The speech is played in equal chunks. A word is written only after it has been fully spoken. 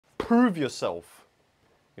prove yourself.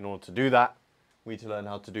 In order to do that, we need to learn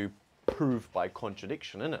how to do proof by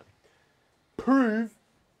contradiction, innit? Prove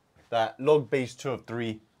that log base 2 of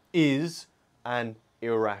 3 is an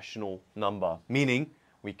irrational number, meaning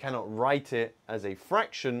we cannot write it as a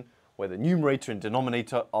fraction where the numerator and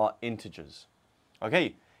denominator are integers.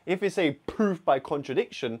 Okay, if it's a proof by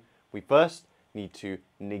contradiction, we first need to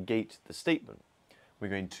negate the statement. We're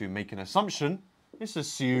going to make an assumption. Let's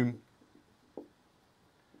assume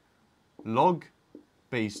log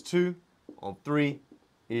base 2 of 3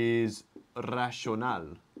 is rational.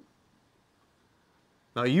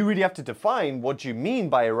 Now you really have to define what you mean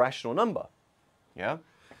by a rational number. Yeah,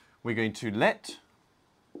 we're going to let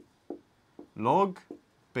log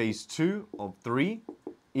base 2 of 3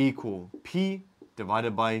 equal p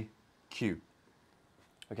divided by q.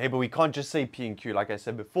 Okay, but we can't just say p and q. Like I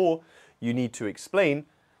said before, you need to explain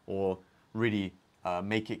or really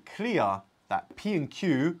make it clear that p and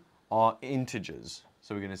q are integers.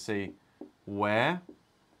 So we're going to say where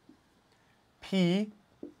p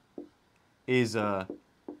is an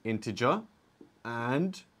integer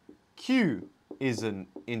and q is an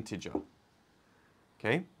integer.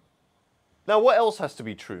 Okay? Now what else has to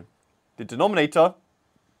be true? The denominator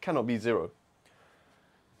cannot be 0.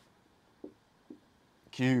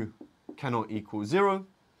 Q cannot equal 0.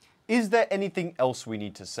 Is there anything else we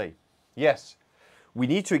need to say? Yes. We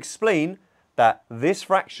need to explain that this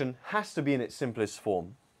fraction has to be in its simplest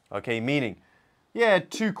form. Okay, meaning, yeah,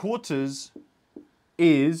 2/4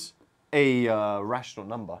 is a rational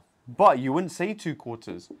number. But you wouldn't say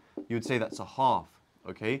 2/4. You would say that's a half.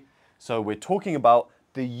 Okay, so we're talking about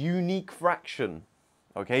the unique fraction.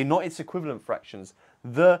 Okay, not its equivalent fractions.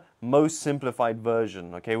 The most simplified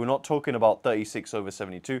version. Okay, we're not talking about 36 over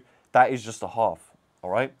 72. That is just a half. All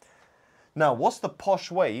right. Now, what's the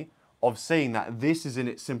posh way of saying that this is in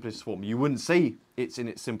its simplest form? You wouldn't say it's in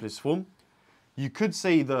its simplest form. You could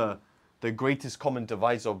say the greatest common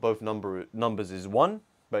divisor of both numbers is 1.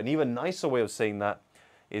 But an even nicer way of saying that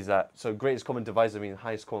is that, so greatest common divisor means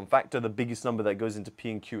highest common factor. The biggest number that goes into p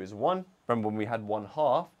and q is 1. Remember when we had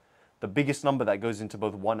 1/2, the biggest number that goes into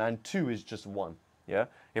both 1 and 2 is just 1. Yeah.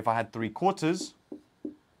 If I had 3/4,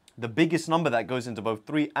 the biggest number that goes into both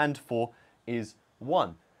 3 and 4 is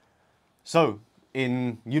 1. So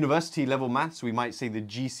in university level maths, we might say the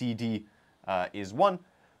GCD is 1.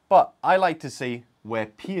 But I like to say where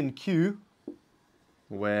p and q,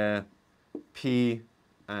 where p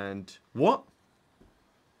and what?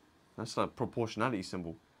 That's a proportionality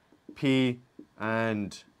symbol. P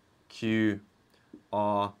and q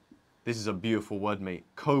are, this is a beautiful word, mate,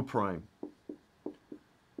 coprime.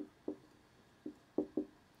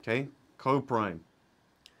 Okay, coprime.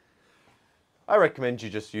 I recommend you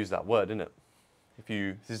just use that word, innit? If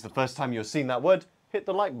this is the first time you're seeing that word, hit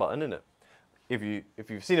the like button, innit? If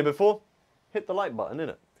you've seen it before, hit the like button,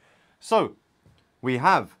 innit? So, we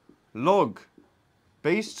have log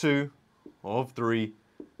base 2 of 3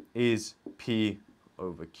 is p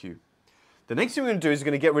over q. The next thing we're going to do is we're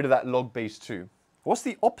going to get rid of that log base 2. What's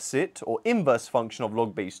the opposite or inverse function of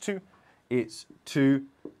log base 2? It's 2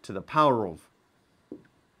 to the power of.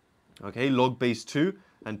 Okay, log base 2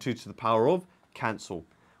 and 2 to the power of cancel.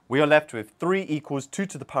 We are left with 3 equals 2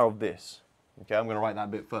 to the power of this. Okay, I'm going to write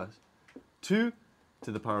that bit first. 2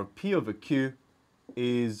 to the power of p over q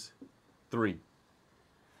is 3.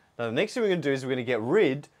 Now the next thing we're going to do is we're going to get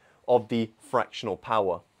rid of the fractional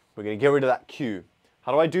power. We're going to get rid of that q.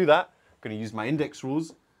 How do I do that? I'm going to use my index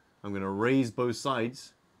rules. I'm going to raise both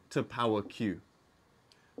sides to power q.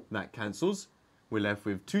 That cancels. We're left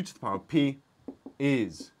with 2 to the power of p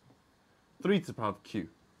is 3 to the power of q.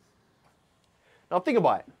 Now think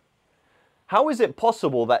about it. How is it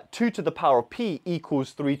possible that 2 to the power of p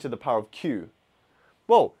equals 3 to the power of q?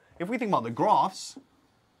 Well, if we think about the graphs,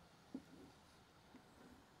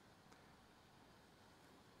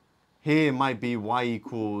 here might be y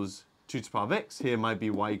equals 2 to the power of x. Here might be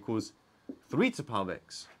y equals 3 to the power of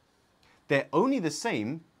x. They're only the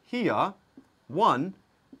same here, 1,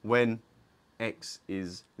 when x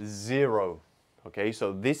is 0. Okay,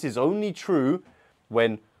 so this is only true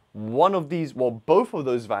when one of these, well, both of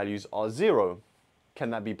those values are 0. Can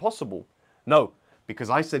that be possible? No, because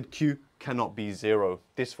I said q cannot be 0.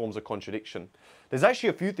 This forms a contradiction. There's actually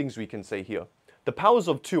a few things we can say here. The powers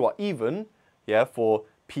of 2 are even, yeah, for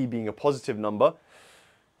p being a positive number.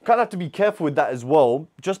 Kind of have to be careful with that as well,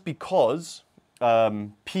 just because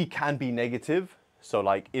p can be negative. So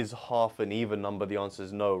like, is half an even number? The answer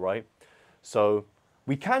is no, right? So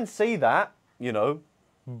we can say that, you know,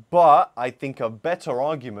 but I think a better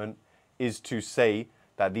argument is to say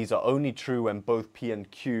that these are only true when both p and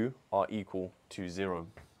q are equal to 0.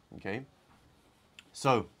 Okay?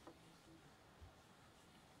 So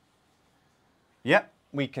Yep,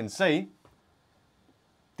 we can say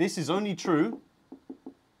this is only true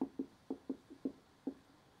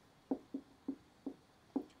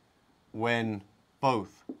when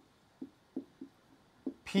both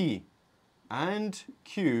P and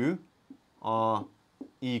Q are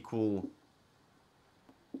equal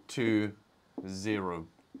to 0.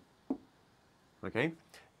 Okay,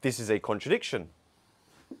 this is a contradiction.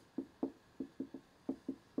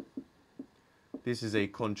 This is a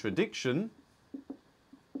contradiction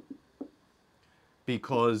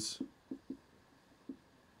because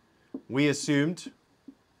we assumed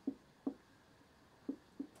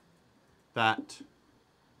that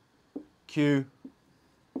Q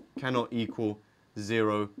cannot equal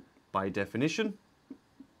 0 by definition.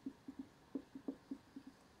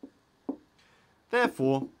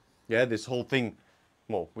 Therefore, yeah, this whole thing,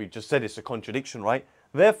 well, we just said it's a contradiction, right?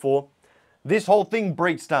 Therefore, this whole thing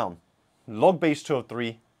breaks down. Log base 2 of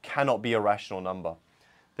 3 cannot be a rational number.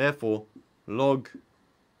 Therefore, log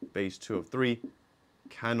base 2 of 3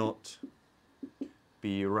 cannot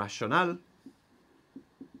be rational.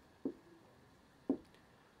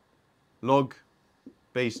 Log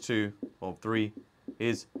base 2 of 3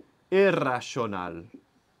 is irrational.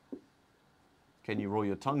 Can you roll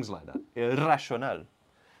your tongues like that? Irrational.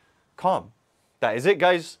 Calm. That is it,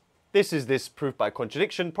 guys. This is this proof by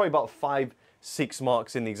contradiction. Probably about 5-6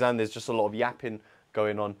 marks in the exam. There's just a lot of yapping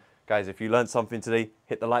going on. Guys, if you learned something today,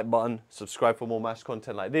 hit the like button. Subscribe for more maths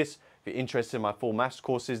content like this. If you're interested in my full maths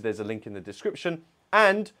courses, there's a link in the description.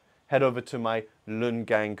 And head over to my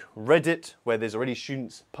Lungang Reddit, where there's already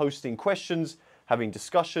students posting questions, having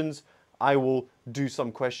discussions. I will do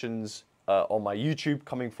some questions on my YouTube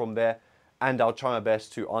coming from there, and I'll try my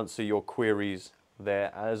best to answer your queries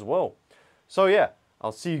there as well. So yeah,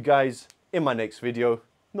 I'll see you guys in my next video.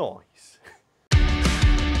 Nice.